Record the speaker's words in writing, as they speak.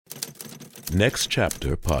Next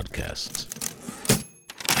Chapter Podcasts.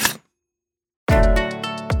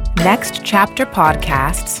 Next Chapter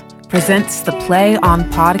Podcasts presents the Play on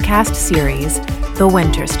Podcast series, The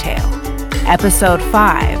Winter's Tale. Episode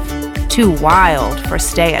 5, Too Wild for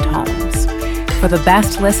Stay-at-Homes. For the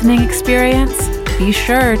best listening experience, be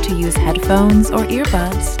sure to use headphones or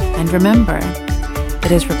earbuds. And remember,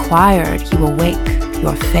 it is required you awake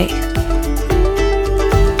your faith.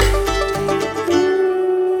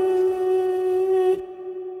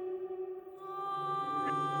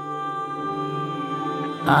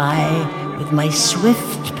 I, with my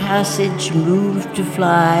swift passage, moved to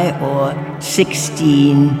fly o'er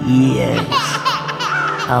 16 years.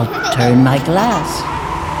 I'll turn my glass.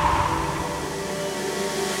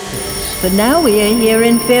 But now we are here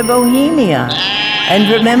in fair Bohemia, and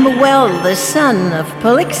remember well the son of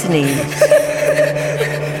Polixenes.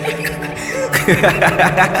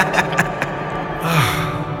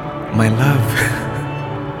 Oh, my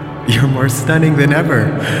love, you're more stunning than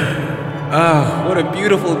ever. Oh, what a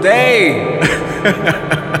beautiful day!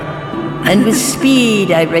 And with speed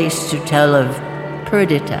I raced to tell of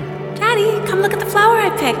Perdita. Daddy, come look at the flower I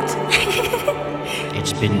picked.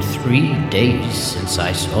 It's been 3 days since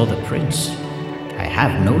I saw the prince. I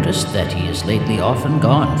have noticed that he is lately often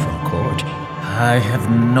gone from court. I have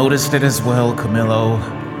noticed it as well, Camillo.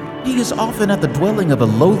 He is often at the dwelling of a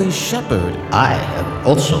lowly shepherd. I have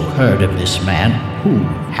also heard of this man who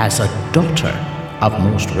has a daughter of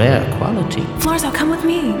most rare quality. Florzo, come with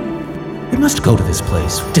me. We must go to this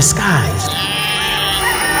place, disguised.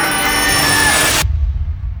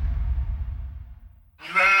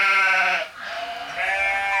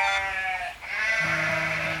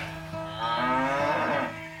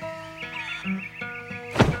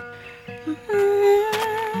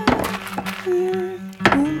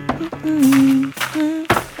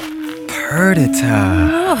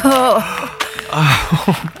 Perdita.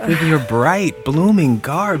 Oh, with your bright, blooming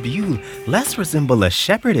garb, you less resemble a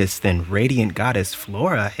shepherdess than radiant goddess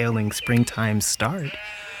Flora hailing springtime's start.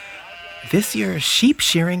 This year's sheep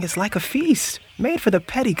shearing is like a feast, made for the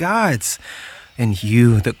petty gods, and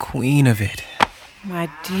you the queen of it. My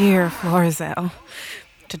dear Florizel,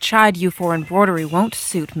 to chide you for embroidery won't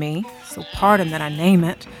suit me, so pardon that I name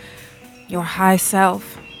it. Your high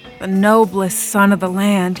self, the noblest son of the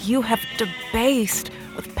land, you have debased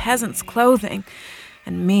with peasants' clothing,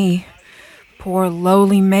 and me, poor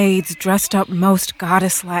lowly maids dressed up most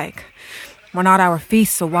goddess-like. Were not our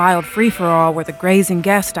feasts a wild free-for-all where the grazing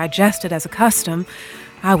guest digested as a custom,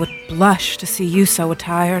 I would blush to see you so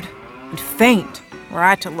attired, and faint were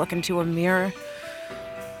I to look into a mirror.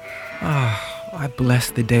 I bless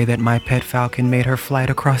the day that my pet falcon made her flight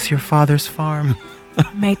across your father's farm.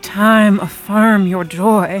 May time affirm your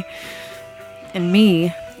joy. In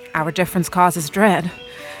me, our difference causes dread.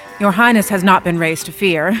 Your Highness has not been raised to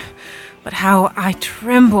fear, but how I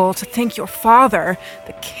tremble to think your father,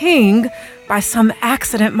 the king, by some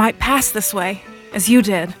accident might pass this way, as you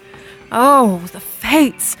did. Oh, the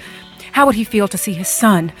fates! How would he feel to see his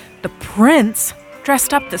son, the prince,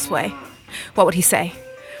 dressed up this way? What would he say?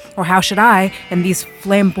 Or how should I, in these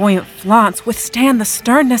flamboyant flaunts, withstand the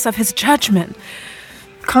sternness of his judgment?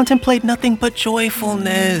 Contemplate nothing but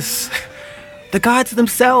joyfulness. The gods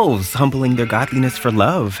themselves, humbling their godliness for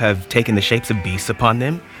love, have taken the shapes of beasts upon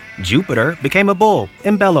them. Jupiter became a bull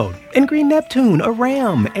and bellowed, and green Neptune a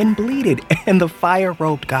ram and bleated, and the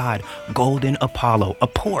fire-robed god, golden Apollo, a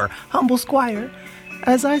poor, humble squire,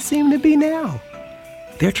 as I seem to be now.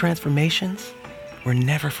 Their transformations were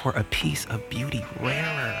never for a piece of beauty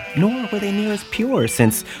rarer, nor were they near as pure,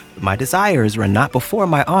 since my desires run not before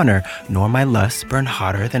my honor, nor my lusts burn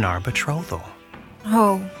hotter than our betrothal.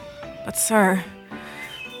 Oh, but sir,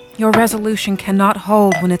 your resolution cannot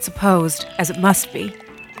hold when it's opposed, as it must be,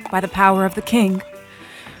 by the power of the king.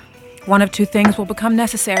 One of two things will become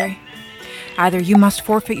necessary. Either you must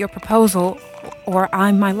forfeit your proposal, or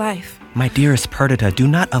I'm my life. My dearest Perdita, do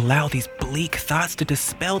not allow these bleak thoughts to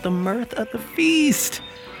dispel the mirth of the feast.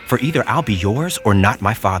 For either I'll be yours or not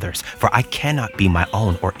my father's, for I cannot be my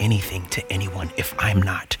own or anything to anyone if I'm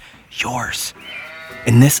not yours.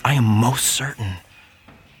 In this I am most certain.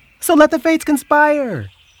 So let the fates conspire.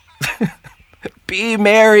 Be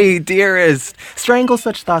merry, dearest. Strangle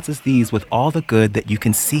such thoughts as these with all the good that you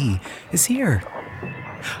can see is here.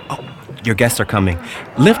 Oh, your guests are coming.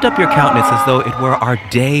 Lift up your countenance as though it were our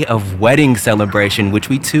day of wedding celebration, which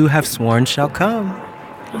we too have sworn shall come.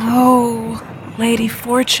 Oh, Lady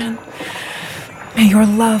Fortune, may your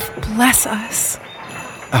love bless us.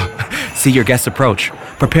 Oh, see your guests approach.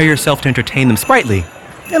 Prepare yourself to entertain them sprightly,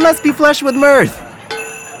 and let's be flushed with mirth.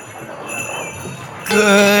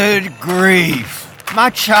 Good grief. My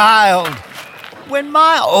child, When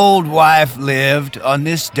my old wife lived, on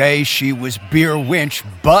this day she was beer wench,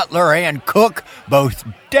 butler, and cook, both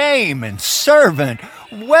dame and servant,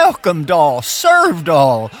 welcomed all, served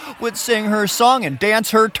all, would sing her song and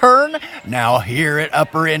dance her turn, now here at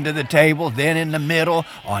upper end of the table, then in the middle,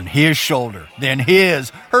 on his shoulder, then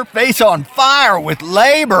his, her face on fire with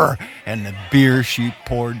labor, and the beer she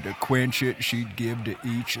poured to quench it, she'd give to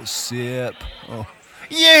each a sip. Oh.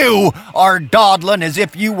 You are dawdling as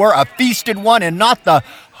if you were a feasted one and not the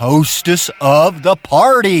hostess of the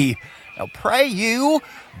party. Now pray you,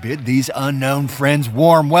 bid these unknown friends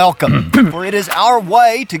warm welcome, for it is our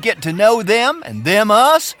way to get to know them and them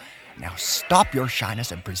us. Now stop your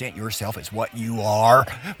shyness and present yourself as what you are,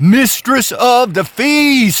 mistress of the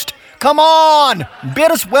feast. Come on,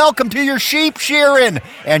 bid us welcome to your sheep shearing,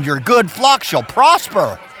 and your good flock shall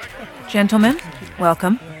prosper. Gentlemen,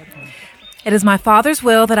 welcome. It is my father's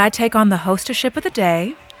will that I take on the hostesship of the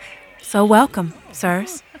day, so welcome,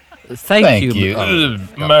 sirs. Thank you.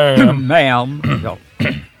 Ma'am. Ma'am.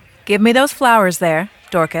 Give me those flowers there,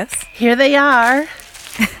 Dorcas. Here they are.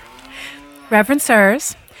 Reverend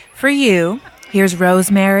sirs, for you, here's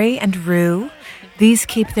rosemary and rue. These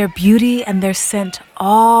keep their beauty and their scent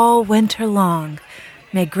all winter long.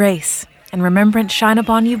 May grace and remembrance shine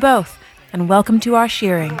upon you both, and welcome to our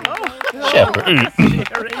shearing. Shepherd,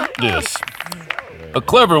 this. A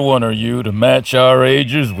clever one are you to match our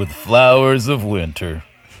ages with flowers of winter.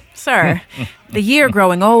 Sir, the year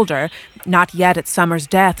growing older, not yet at summer's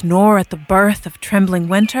death, nor at the birth of trembling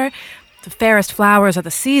winter, the fairest flowers of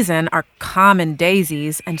the season are common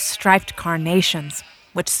daisies and striped carnations,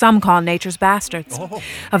 which some call nature's bastards. Oh.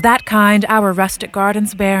 Of that kind our rustic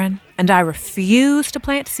garden's barren, and I refuse to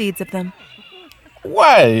plant seeds of them.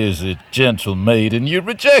 Why is it, gentle maiden, you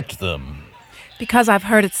reject them? Because I've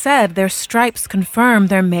heard it said their stripes confirm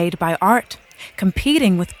they're made by art,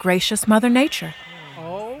 competing with gracious Mother Nature.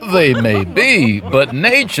 They may be, but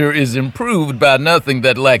nature is improved by nothing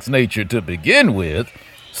that lacks nature to begin with.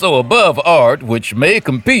 So above art, which may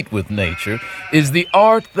compete with nature, is the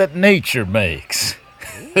art that nature makes.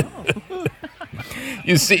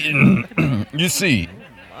 You see,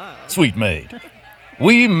 sweet maid,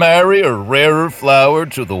 we marry a rarer flower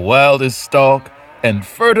to the wildest stalk and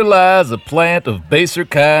fertilize a plant of baser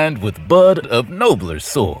kind with bud of nobler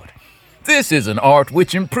sort. This is an art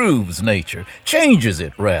which improves nature, changes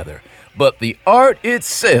it rather, but the art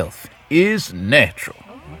itself is natural.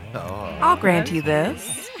 I'll grant you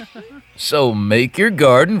this. So make your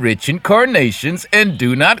garden rich in carnations and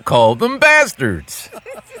do not call them bastards.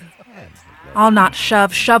 I'll not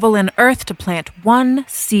shovel in earth to plant one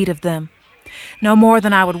seed of them. No more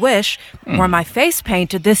than I would wish, were my face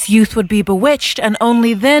painted, this youth would be bewitched and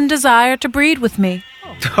only then desire to breed with me.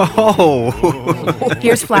 Oh!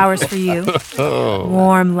 Here's flowers for you.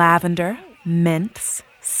 Warm lavender, mints,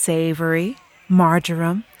 savory,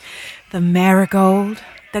 marjoram, the marigold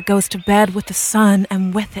that goes to bed with the sun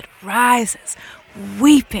and with it rises,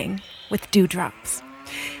 weeping with dewdrops.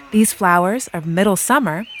 These flowers of middle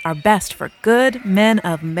summer are best for good men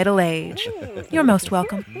of middle age. You're most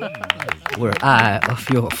welcome. Were I of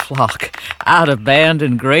your flock, I'd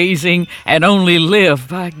abandon grazing and only live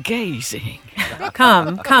by gazing.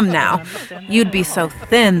 Come now. You'd be so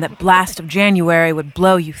thin that blast of January would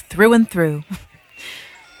blow you through and through.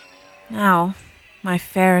 Now, my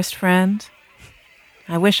fairest friend,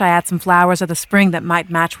 I wish I had some flowers of the spring that might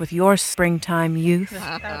match with your springtime youth.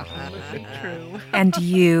 And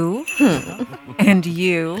you,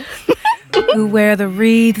 who wear the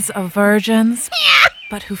wreaths of virgins,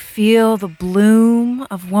 but who feel the bloom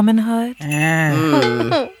of womanhood.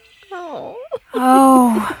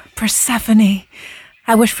 Oh, Persephone,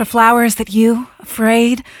 I wish for flowers that you,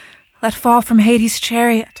 afraid, let fall from Hades'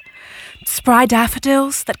 chariot. Spry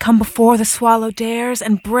daffodils that come before the swallow dares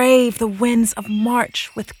and brave the winds of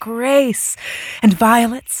March with grace, and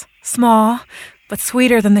violets, small, but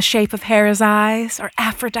sweeter than the shape of Hera's eyes or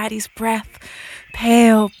Aphrodite's breath,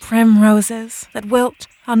 pale primroses that wilt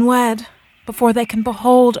unwed before they can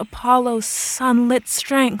behold Apollo's sunlit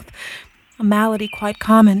strength, a malady quite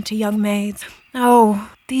common to young maids.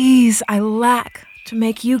 Oh, these I lack to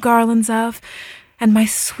make you garlands of, and my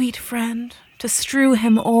sweet friend, to strew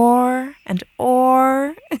him o'er and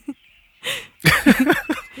o'er.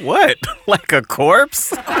 What? Like a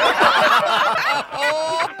corpse?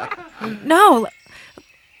 No,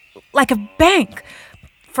 like a bank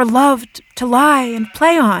for love to lie and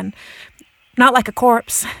play on. Not like a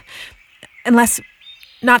corpse, unless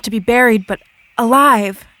not to be buried, but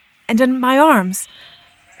alive and in my arms.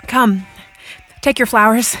 Come, take your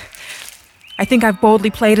flowers. I think I've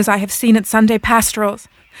boldly played as I have seen at Sunday pastorals.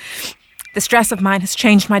 The stress of mine has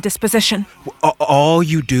changed my disposition. All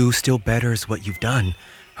you do still betters what you've done.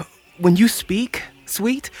 When you speak,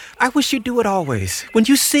 sweet, I wish you'd do it always. When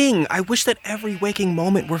you sing, I wish that every waking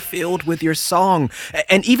moment were filled with your song.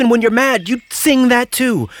 And even when you're mad, you'd sing that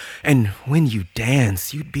too. And when you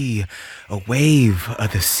dance, you'd be a wave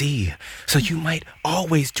of the sea. So you might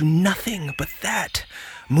always do nothing but that.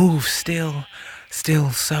 Move still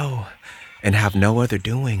so, and have no other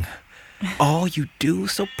doing. All you do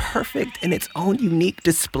so perfect in its own unique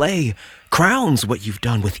display crowns what you've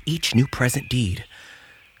done with each new present deed.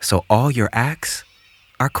 So all your acts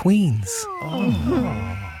are queens.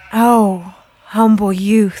 Oh, humble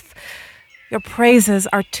youth, your praises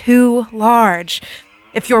are too large.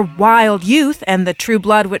 If your wild youth and the true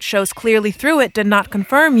blood which shows clearly through it did not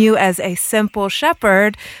confirm you as a simple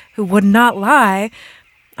shepherd who would not lie,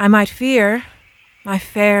 I might fear, my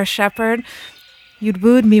fair shepherd, you'd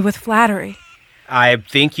wooed me with flattery. I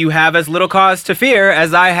think you have as little cause to fear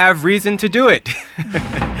as I have reason to do it.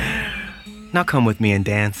 Now come with me and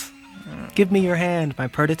dance. Give me your hand, my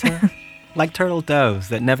Perdita, like turtle doves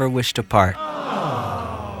that never wish to part.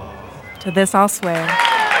 To this I'll swear.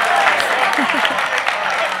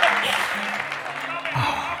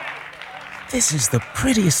 This is the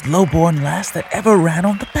prettiest lowborn lass that ever ran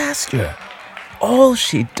on the pasture. All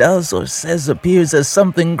she does or says appears as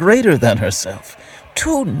something greater than herself.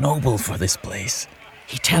 Too noble for this place.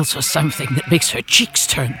 He tells her something that makes her cheeks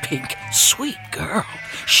turn pink. Sweet girl,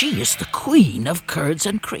 she is the queen of curds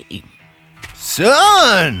and cream.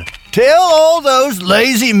 Son, tell all those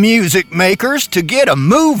lazy music makers to get a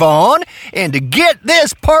move on and to get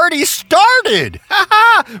this party started. Ha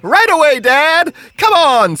ha! Right away, Dad! Come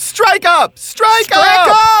on, strike up! Strike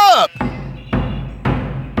up!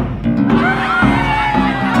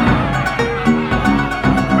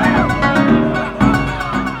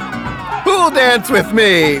 Who'll dance with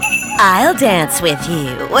me? I'll dance with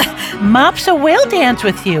you. Mopsa will dance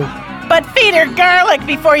with you, but feed her garlic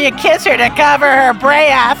before you kiss her to cover her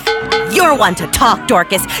breath. You're one to talk,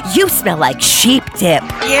 Dorcas. You smell like sheep dip.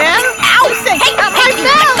 Yeah? Ow! Hey, Let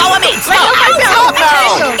go of me! Stop!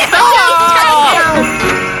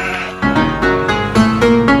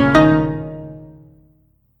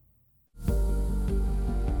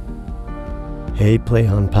 Hey, Play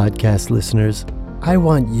On Podcast listeners. I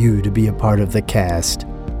want you to be a part of the cast.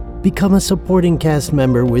 Become a supporting cast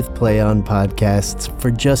member with Play On Podcasts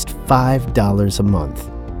for just $5 a month.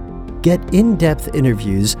 Get in-depth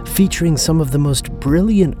interviews featuring some of the most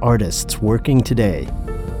brilliant artists working today.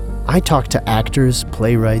 I talk to actors,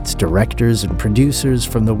 playwrights, directors, and producers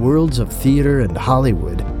from the worlds of theater and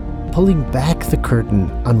Hollywood, pulling back the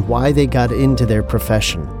curtain on why they got into their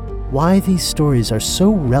profession, why these stories are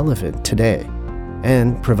so relevant today,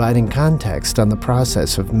 and providing context on the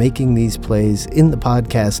process of making these plays in the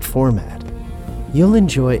podcast format. You'll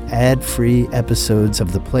enjoy ad-free episodes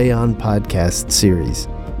of the Play On Podcast series,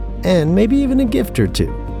 and maybe even a gift or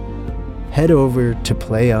two. Head over to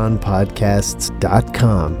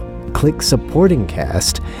playonpodcasts.com, click Supporting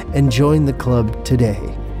Cast, and join the club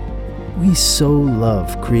today. We so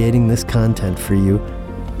love creating this content for you,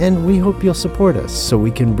 and we hope you'll support us so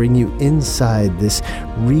we can bring you inside this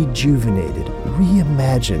rejuvenated,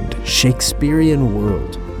 reimagined Shakespearean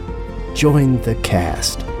world. Join the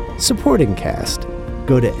cast. Supporting cast.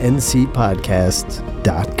 Go to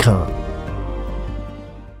ncpodcasts.com.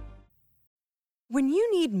 When you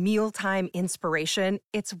need mealtime inspiration,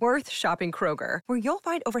 it's worth shopping Kroger, where you'll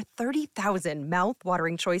find over 30,000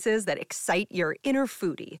 mouth-watering choices that excite your inner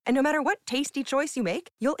foodie. And no matter what tasty choice you make,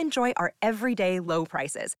 you'll enjoy our everyday low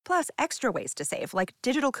prices, plus extra ways to save, like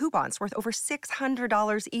digital coupons worth over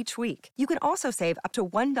 $600 each week. You can also save up to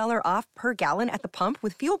 $1 off per gallon at the pump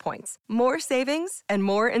with fuel points. More savings and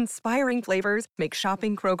more inspiring flavors make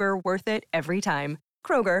shopping Kroger worth it every time.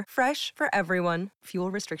 Kroger, fresh for everyone.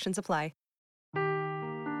 Fuel restrictions apply.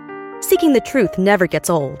 Seeking the truth never gets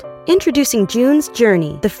old. Introducing June's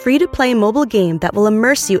Journey, the free-to-play mobile game that will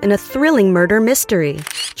immerse you in a thrilling murder mystery.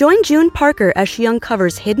 Join June Parker as she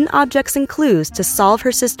uncovers hidden objects and clues to solve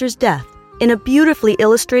her sister's death in a beautifully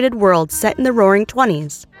illustrated world set in the Roaring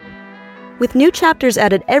 '20s. With new chapters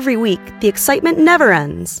added every week, the excitement never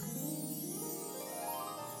ends.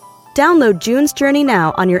 Download June's Journey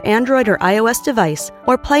now on your Android or iOS device,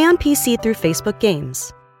 or play on PC through Facebook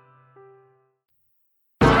Games.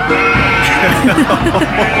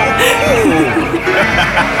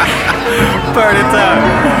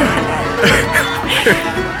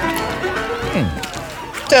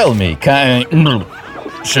 Tell me, kind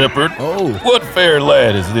shepherd, what fair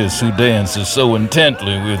lad is this who dances so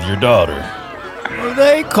intently with your daughter?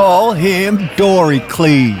 They call him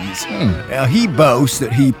Doricles. Now, he boasts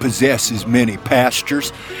that he possesses many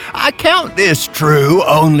pastures. I count this true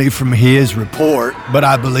only from his report, but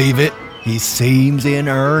I believe it. He seems in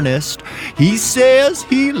earnest. He says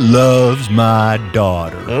he loves my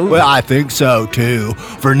daughter. Well, I think so, too,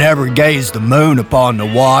 for never gaze the moon upon the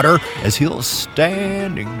water, as he'll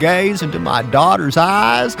stand and gaze into my daughter's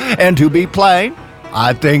eyes. And to be plain,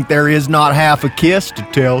 I think there is not half a kiss to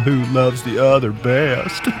tell who loves the other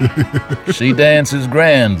best. She dances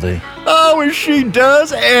grandly. Oh, and she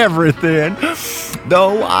does everything.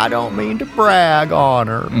 Though I don't mean to brag on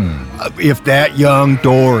her. If that young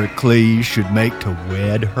Doricles should make to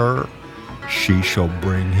wed her, she shall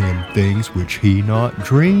bring him things which he not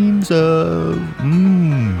dreams of.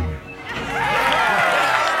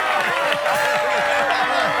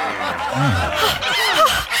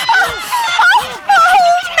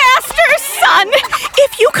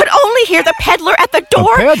 If you could only hear the peddler at the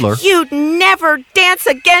door, peddler? You'd never dance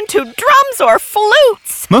again to drums or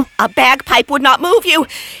flutes. Huh? A bagpipe would not move you.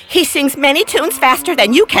 He sings many tunes faster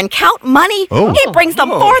than you can count money. He brings them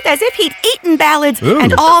forth as if he'd eaten ballads,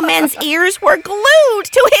 and all men's ears were glued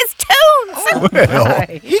to his tunes. Well,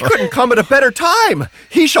 he couldn't come at a better time.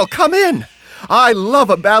 He shall come in. I love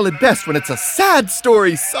a ballad best when it's a sad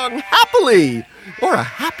story sung happily, or a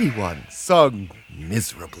happy one sung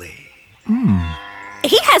miserably.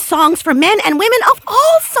 He has songs for men and women of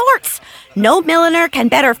all sorts. No milliner can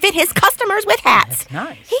better fit his customers with hats. That's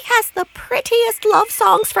nice. He has the prettiest love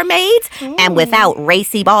songs for maids, and without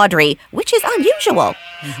racy bawdry, which is unusual.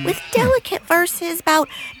 With delicate verses about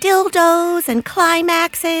dildos and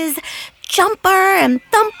climaxes, jumper and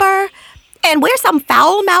thumper, and where some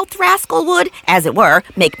foul-mouthed rascal would, as it were,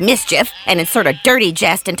 make mischief and insert a dirty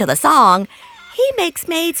jest into the song, he makes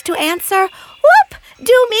maids to answer, "Whoop!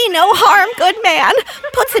 Do me no harm, good man,"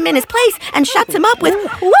 puts him in his place and shuts him up with,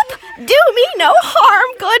 "Whoop! Do me no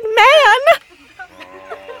harm, good man."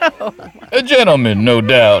 A gentleman, no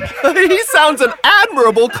doubt. He sounds an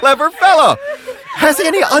admirable, clever fellow. Has he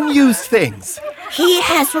any unused things? He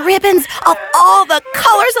has ribbons of all the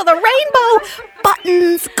colors of the rainbow,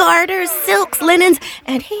 buttons, garters, silks, linens,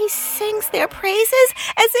 and he sings their praises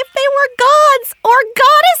as if they were gods or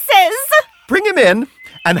goddesses. Bring him in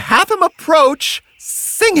and have him approach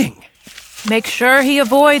singing. Make sure he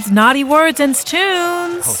avoids naughty words and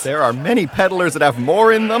tunes. Oh, there are many peddlers that have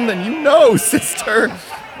more in them than you know, sister.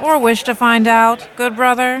 Or wish to find out, good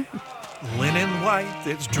brother. Linen white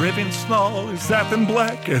as driven snow, satin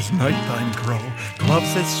black as nighttime crow,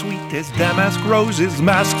 gloves as sweet as damask roses,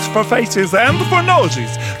 masks for faces and for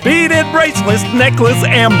noses, beaded bracelets, necklace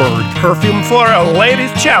amber, perfume for a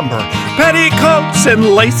lady's chamber, petticoats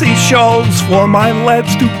and lacy shawls for my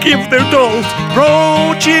lads to give their dolls,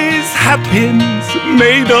 brooches, hat pins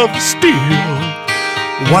made of steel,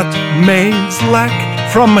 what maids lack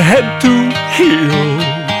from head to heel.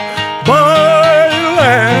 Buy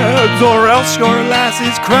lads, or else your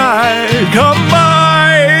lasses cry, come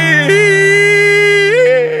by.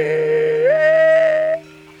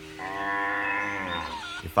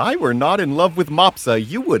 If I were not in love with Mopsa,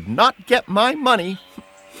 you would not get my money.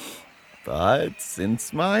 But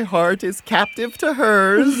since my heart is captive to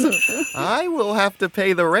hers, I will have to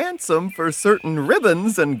pay the ransom for certain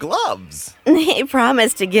ribbons and gloves. He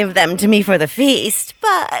promised to give them to me for the feast,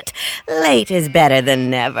 but late is better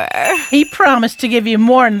than never. He promised to give you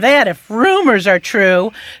more than that if rumors are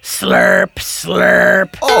true. Slurp,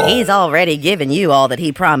 slurp. Oh. He's already given you all that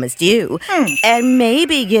he promised you, and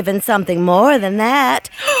maybe given something more than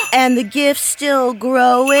that, and the gift's still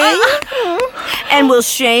growing, and will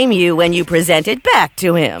shame you when you present it back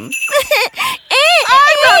to him.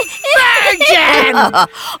 I'm a virgin!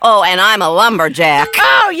 Oh, and I'm a lumberjack.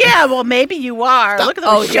 Oh, yeah, well, maybe you are. Look at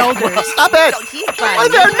those shoulders. Stop it! Are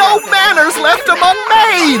there no manners left among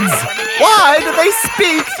maids? Why do they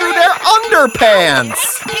speak through their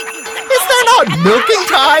underpants? Is there not milking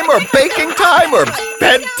time or baking time or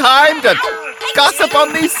bedtime to gossip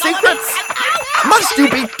on these secrets? Must you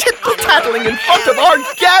be tittle-tattling in front of our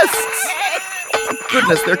guests?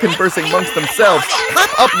 Goodness, they're conversing amongst themselves.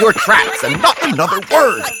 Clap up your traps and not another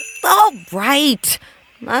word. All right,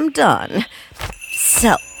 I'm done.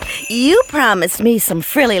 So, you promised me some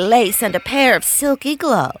frilly lace and a pair of silky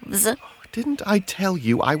gloves. Didn't I tell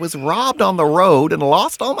you I was robbed on the road and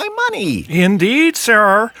lost all my money? Indeed,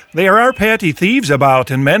 sir. There are petty thieves about,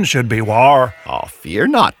 and men should beware. Oh, fear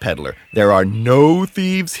not, peddler. There are no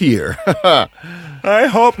thieves here. I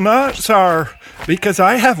hope not, sir, because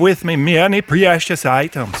I have with me many precious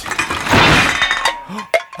items.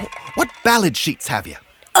 What ballad sheets have you?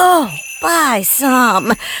 Oh, buy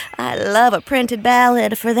some. I love a printed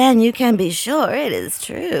ballad, for then you can be sure it is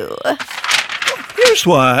true. Here's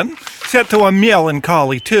one, set to a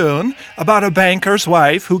melancholy tune, about a banker's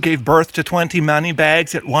wife who gave birth to 20 money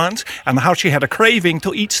bags at once, and how she had a craving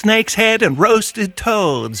to eat snake's head and roasted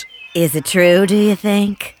toads. Is it true, do you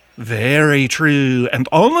think? Very true, and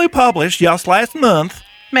only published just last month.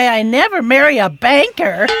 May I never marry a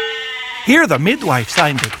banker? Here the midwife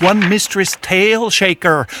signed it, one Mistress Tail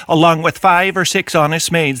Shaker, along with 5 or 6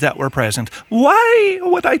 honest maids that were present. Why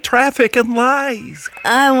would I traffic in lies?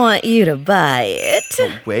 I want you to buy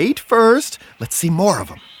it. Wait first. Let's see more of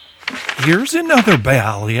them. Here's another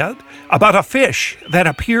ballad about a fish that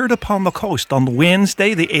appeared upon the coast on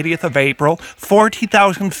Wednesday, the 80th of April,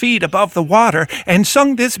 40,000 feet above the water, and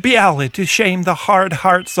sung this ballad to shame the hard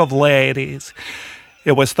hearts of ladies.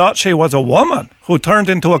 It was thought she was a woman who turned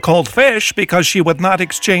into a cold fish because she would not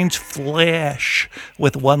exchange flesh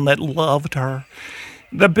with one that loved her.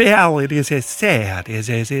 The ballad is as sad as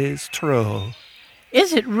it is true.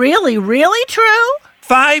 Is it really, really true?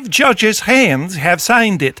 5 judges' hands have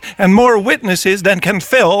signed it, and more witnesses than can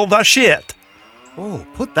fill the shit. Oh,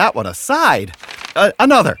 put that one aside.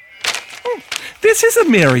 Another. This is a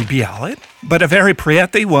merry ballad, but a very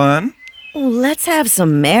pretty one. Let's have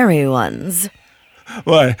some merry ones.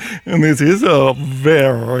 Why, this is a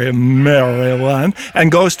very merry one, and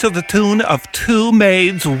goes to the tune of 2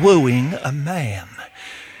 maids wooing a man.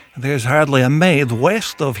 There's hardly a maid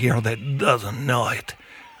west of here that doesn't know it.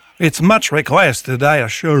 It's much requested, I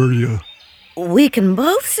assure you. We can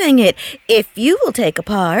both sing it if you will take a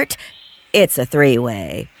part. It's a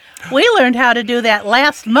 3-way. We learned how to do that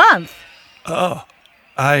last month. Oh,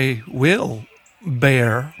 I will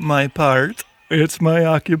bear my part. It's my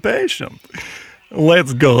occupation.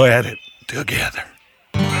 Let's go at it together.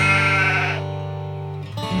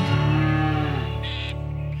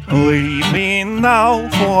 Leave me now,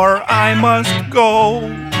 for I must go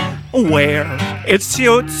where it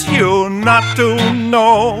suits you not to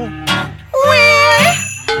know. Where?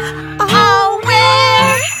 Oh, where?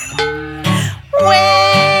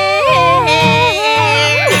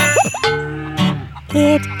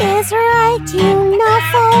 It is right, you know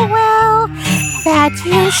full well, that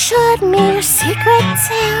you should me your secret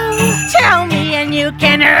tell. Tell me and you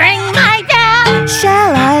can ring my bell.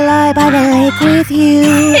 Shall I lie by the lake with you?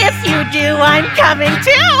 If you do, I'm coming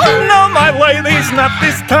too. No, my ladies, not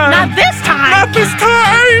this time. Not this time. Not this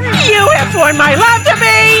time. You have sworn my love to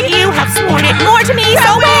me. You have sworn it more to me, so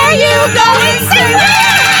where you going, sing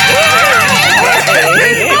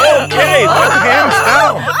Okay, put hands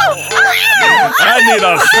down. I need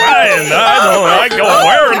a sign. I go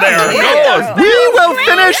where there goes. We will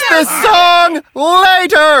finish this song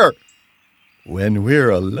later. When we're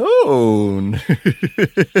alone.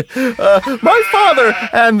 My father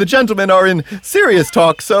and the gentleman are in serious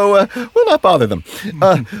talk, so we'll not bother them.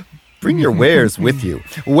 Bring your wares with you.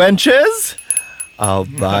 Wenches, I'll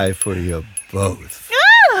buy for you both.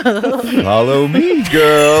 Follow me,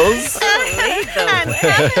 girls.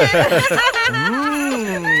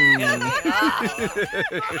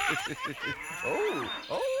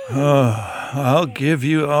 I'll give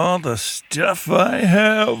you all the stuff I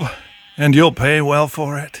have, and you'll pay well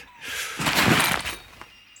for it.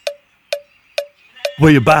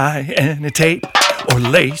 Will you buy any tape or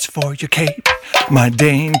lace for your cape? My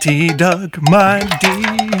dainty duck, my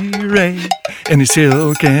dearie. Any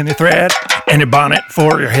silk, any thread, any bonnet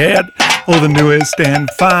for your head. Oh, the newest and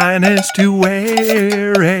finest to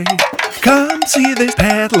wear. Come see this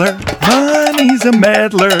peddler, money's a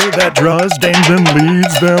meddler that draws dames and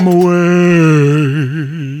leads them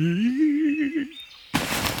away.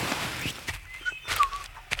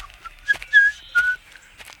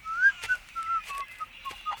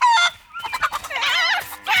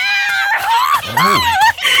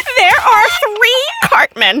 There are 3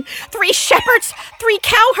 cartmen, 3 shepherds, 3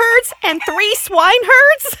 cowherds, and 3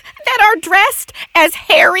 swineherds that are dressed as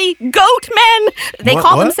hairy goat men. They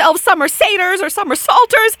call themselves summer satyrs or summer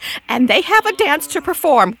salters, and they have a dance to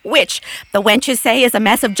perform, which the wenches say is a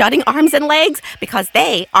mess of jutting arms and legs because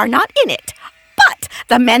they are not in it. But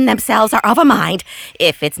the men themselves are of a mind,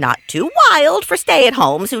 if it's not too wild for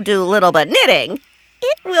stay-at-homes who do little but knitting,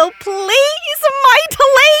 it will please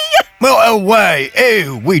mightily. Well, away.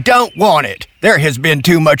 Ew, we don't want it. There has been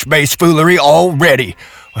too much base foolery already.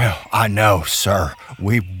 Well, I know, sir.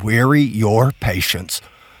 We weary your patience.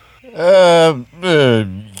 You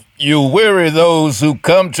weary those who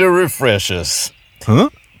come to refresh us. Huh?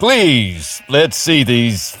 Please, let's see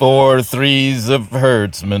these 4 threes of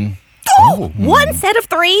herdsmen. One set of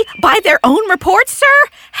 3, by their own reports, sir,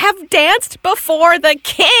 have danced before the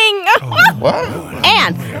king.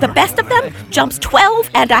 And the best of them jumps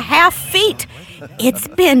 12.5 feet. It's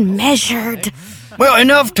been measured. Well,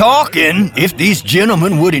 enough talking. If these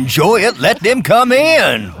gentlemen would enjoy it, let them come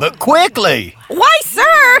in. But quickly. Why,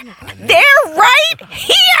 sir, they're right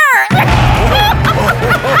here.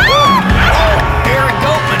 Harry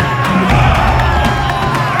Goldman.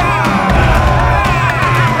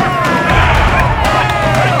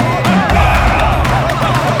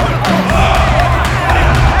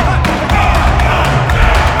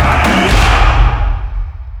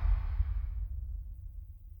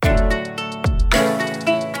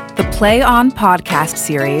 The Play On podcast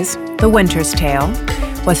series, The Winter's Tale,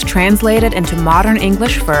 was translated into modern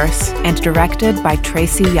English verse and directed by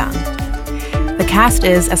Tracy Young. The cast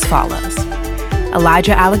is as follows: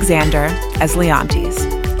 Elijah Alexander as Leontes,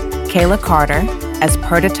 Kayla Carter as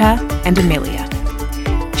Perdita and Amelia,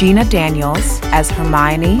 Gina Daniels as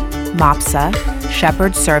Hermione, Mopsa,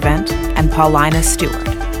 Shepherd Servant, and Paulina Stewart,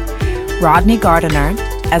 Rodney Gardiner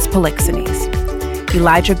as Polixenes,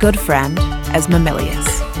 Elijah Goodfriend as Mamilius,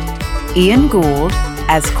 Ian Gould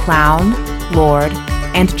as Clown, Lord,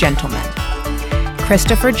 and Gentleman,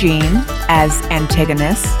 Christopher Jean as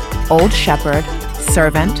Antigonus, Old Shepherd,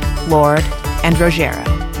 Servant, Lord, and Rogero,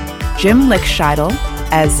 Jim Lickscheidel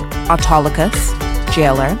as Autolycus,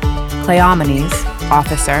 Jailer, Cleomenes,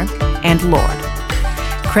 Officer, and Lord,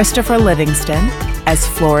 Christopher Livingston as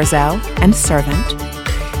Florizel and Servant,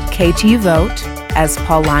 K.T. Vogt as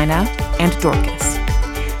Paulina and Dorcas,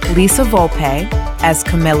 Lisa Volpe as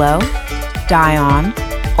Camillo, Dion,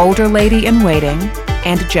 Older Lady in Waiting,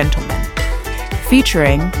 and Gentleman,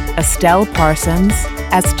 featuring Estelle Parsons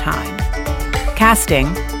as Time.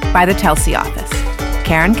 Casting by the Telsey Office,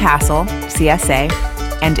 Karen Castle, CSA,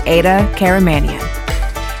 and Ada Karamanian.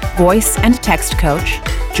 Voice and text coach,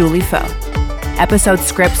 Julie Foe. Episode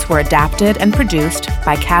scripts were adapted and produced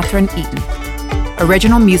by Catherine Eaton.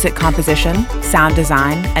 Original music composition, sound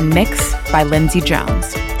design, and mix by Lindsay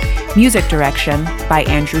Jones. Music direction by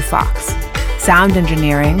Andrew Fox. Sound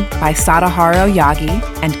engineering by Sadaharo Yagi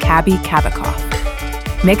and Kabi Kabikoff.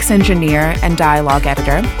 Mix engineer and dialogue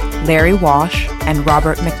editor, Larry Walsh and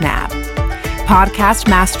Robert McNabb. Podcast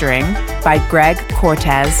mastering by Greg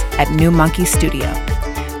Cortez at New Monkey Studio.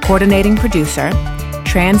 Coordinating producer,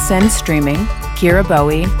 Transcend Streaming, Kira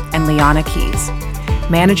Bowie and Liana Keys.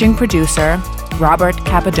 Managing producer, Robert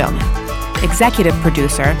Capadona. Executive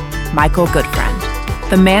producer, Michael Goodfriend.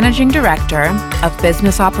 The Managing Director of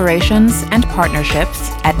Business Operations and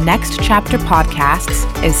Partnerships at Next Chapter Podcasts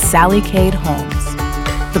is Sally Cade Holmes.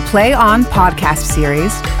 The Play On podcast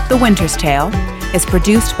series, The Winter's Tale, is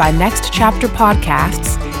produced by Next Chapter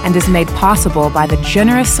Podcasts and is made possible by the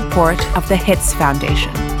generous support of the Hits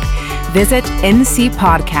Foundation. Visit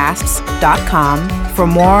ncpodcasts.com for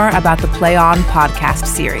more about the Play On podcast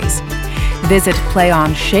series. Visit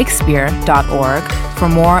playonshakespeare.org for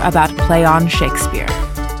more about Play On Shakespeare.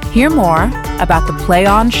 Hear more about the Play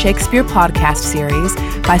On Shakespeare podcast series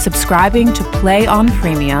by subscribing to Play On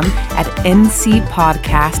Premium at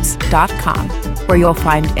ncpodcasts.com, where you'll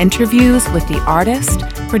find interviews with the artists,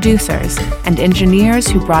 producers, and engineers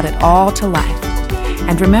who brought it all to life.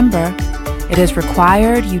 And remember, it is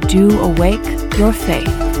required you do awake your faith.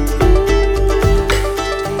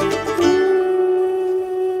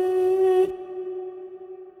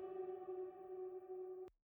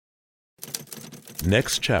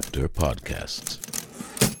 Next Chapter Podcasts.